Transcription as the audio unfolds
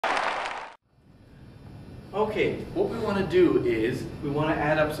Okay, what we want to do is we want to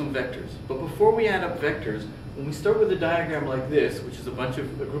add up some vectors. But before we add up vectors, when we start with a diagram like this, which is a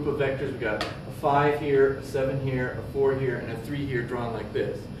group of vectors, we've got a 5 here, a 7 here, a 4 here, and a 3 here drawn like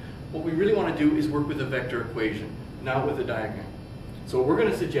this. What we really want to do is work with a vector equation, not with a diagram. So what we're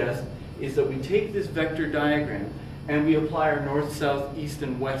going to suggest is that we take this vector diagram and we apply our north, south, east,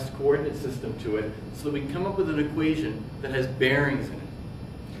 and west coordinate system to it so that we can come up with an equation that has bearings in it.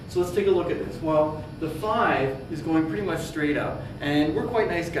 So let's take a look at this. Well, the 5 is going pretty much straight up, and we're quite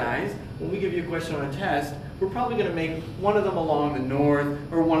nice guys. When we give you a question on a test, we're probably going to make one of them along the north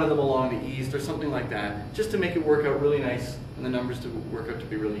or one of them along the east or something like that, just to make it work out really nice and the numbers to work out to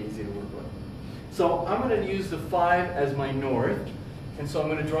be really easy to work with. So I'm going to use the 5 as my north, and so I'm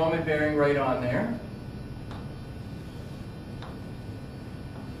going to draw my bearing right on there,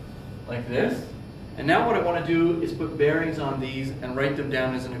 like this. And now what I want to do is put bearings on these and write them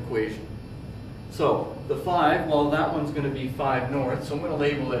down as an equation. So the 5, well, that one's going to be 5 north, so I'm going to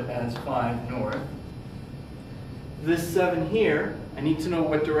label it as 5 north. This 7 here, I need to know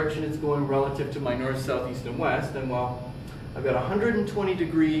what direction it's going relative to my north, south, east, and west. And well, I've got 120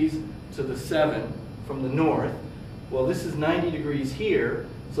 degrees to the 7 from the north. Well, this is 90 degrees here,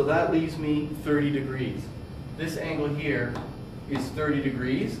 so that leaves me 30 degrees. This angle here is 30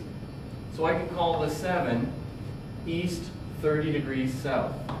 degrees. So I can call the 7 east 30 degrees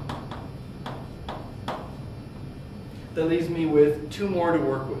south. That leaves me with 2 more to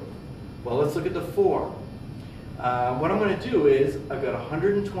work with. Well, let's look at the 4. What I'm going to do is I've got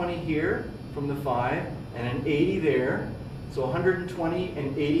 120 here from the 5 and an 80 there. So 120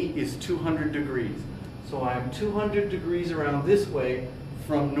 and 80 is 200 degrees. So I'm 200 degrees around this way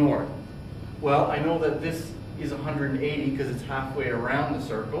from north. Well, I know that this is 180 because it's halfway around the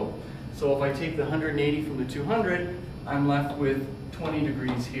circle. So if I take the 180 from the 200, I'm left with 20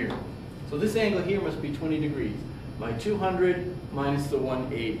 degrees here. So this angle here must be 20 degrees. My 200 minus the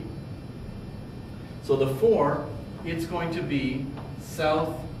 180. So the 4, it's going to be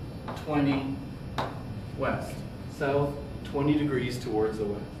south 20 west. South 20 degrees towards the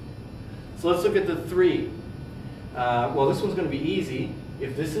west. So let's look at the 3. Well, this one's going to be easy.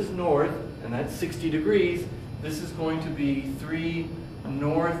 If this is north, and that's 60 degrees, this is going to be 3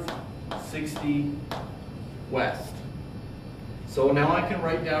 north 60 west. So now I can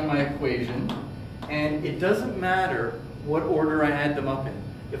write down my equation, and it doesn't matter what order I add them up in.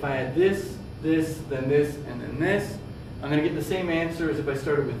 If I add this, this, then this, and then this, I'm going to get the same answer as if I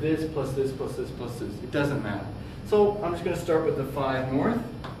started with this, plus this, plus this, plus this. It doesn't matter. So I'm just going to start with the 5 north,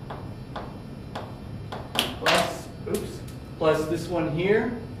 plus this one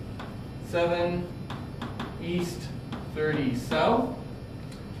here, 7 east 30 south,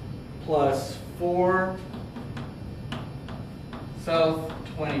 plus 4 south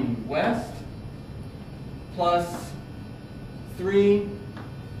 20 west, plus 3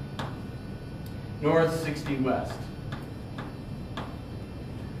 north 60 west.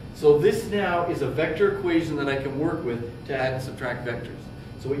 So this now is a vector equation that I can work with to add and subtract vectors.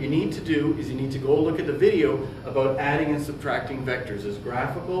 So what you need to do is you need to go look at the video about adding and subtracting vectors as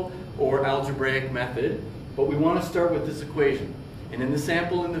graphical or algebraic method, but we want to start with this equation. And in the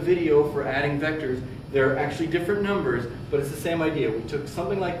sample in the video for adding vectors, there are actually different numbers, but it's the same idea. We took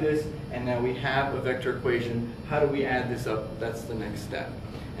something like this, and now we have a vector equation. How do we add this up? That's the next step.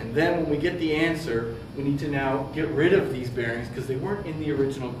 And then when we get the answer, we need to now get rid of these bearings because they weren't in the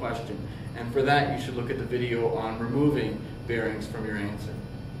original question. And for that, you should look at the video on removing bearings from your answer.